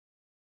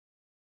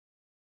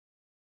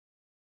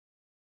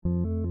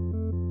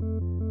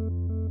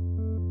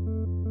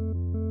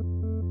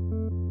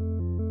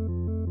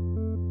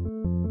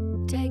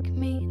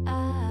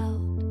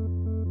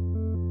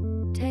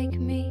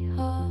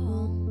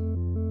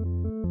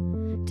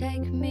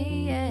Take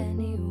me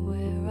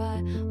anywhere.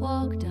 I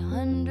walked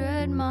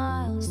 100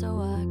 miles so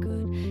I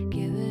could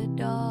give a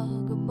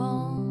dog a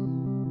bone.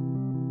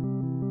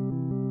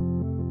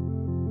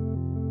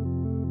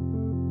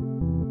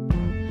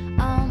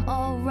 I'm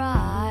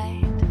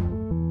alright,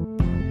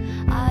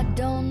 I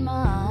don't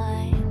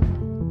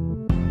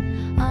mind.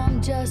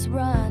 I'm just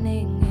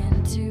running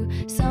into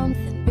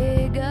something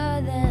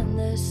bigger than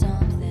the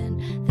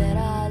something that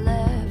I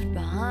left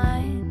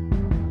behind.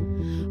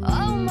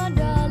 Oh my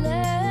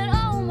darling,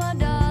 oh my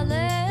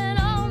darling,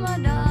 oh my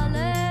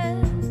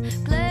darling,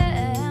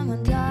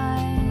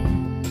 Clementine.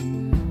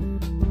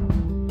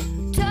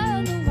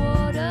 Turn the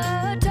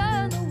water,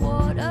 turn the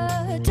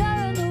water,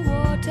 turn the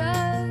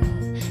water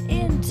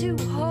into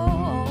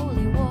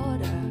holy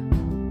water.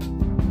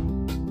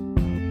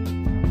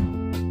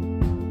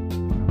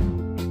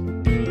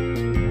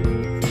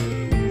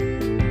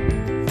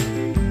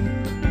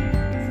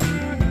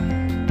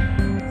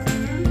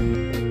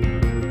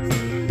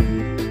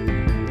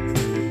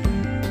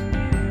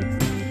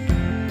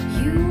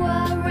 You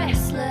are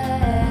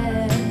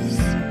restless,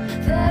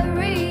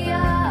 very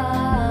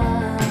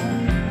young.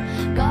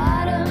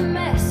 Got a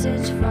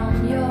message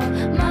from your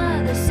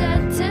mother,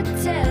 said to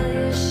tell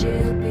you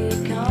she'll be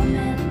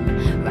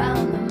coming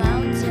round the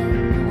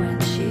mountain when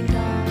she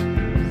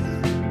comes.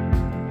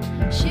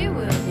 She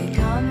will be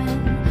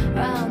coming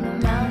round the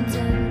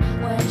mountain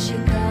when she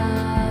comes.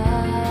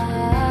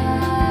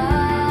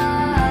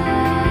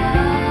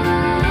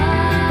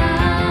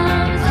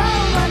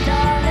 Oh my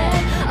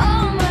darling,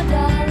 oh my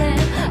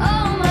darling,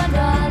 oh my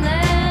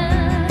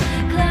darling,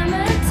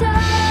 Clementine.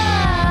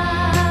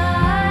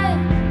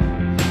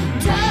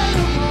 Turn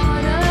the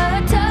water,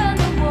 turn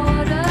the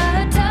water,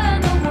 turn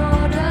the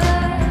water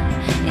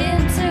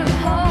into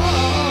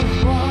holy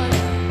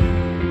water.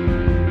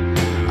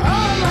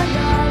 Oh my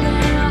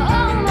darling,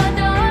 oh my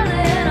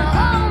darling,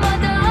 oh my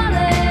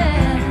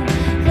darling,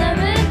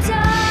 Clementine.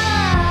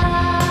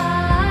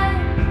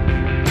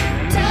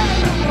 Turn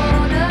the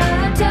water,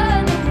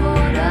 turn the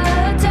water,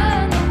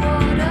 turn the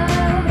water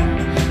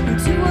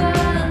into a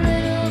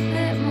little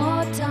bit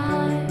more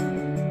time.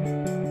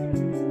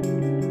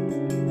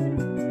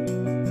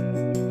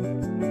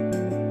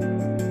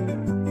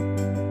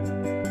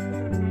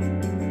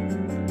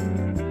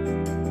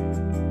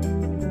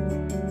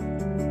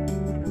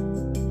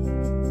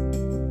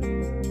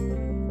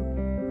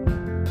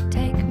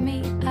 Take me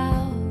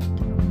out,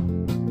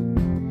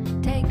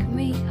 take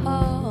me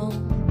home,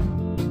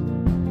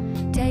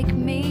 take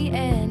me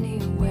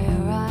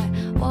anywhere. I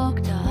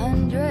walked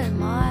 100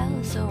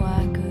 miles so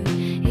I could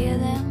hear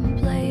them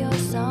play your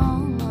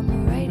song on the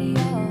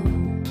radio.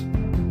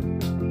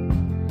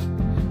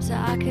 So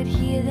I could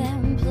hear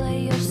them play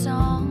your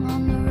song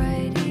on the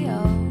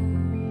radio.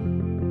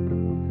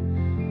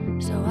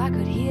 So I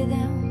could hear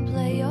them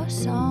play your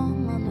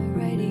song on